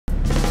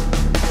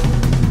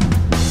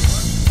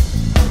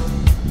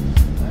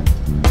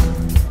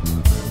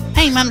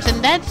morning, mums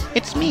and dads.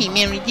 It's me,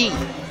 Mary G.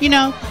 You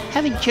know,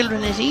 having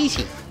children is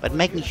easy, but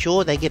making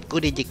sure they get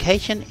good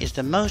education is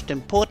the most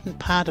important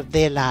part of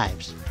their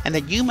lives, and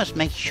that you must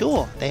make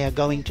sure they are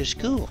going to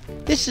school.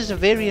 This is a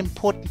very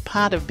important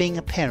part of being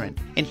a parent,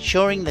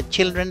 ensuring that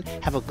children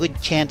have a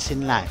good chance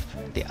in life.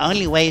 The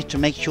only way is to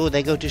make sure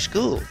they go to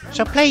school.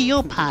 So play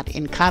your part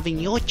in carving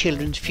your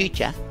children's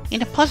future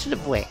in a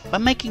positive way by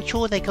making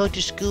sure they go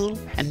to school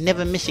and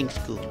never missing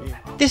school.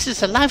 This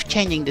is a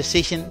life-changing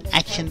decision,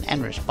 action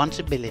and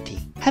responsibility.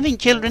 Having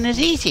children is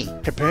easy.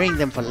 Preparing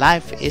them for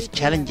life is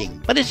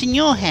challenging, but it's in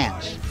your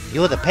hands.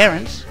 You're the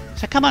parents.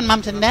 So come on,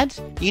 mums and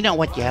dads, you know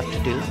what you have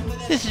to do.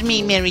 This is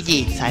me, Mary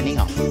G, signing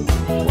off.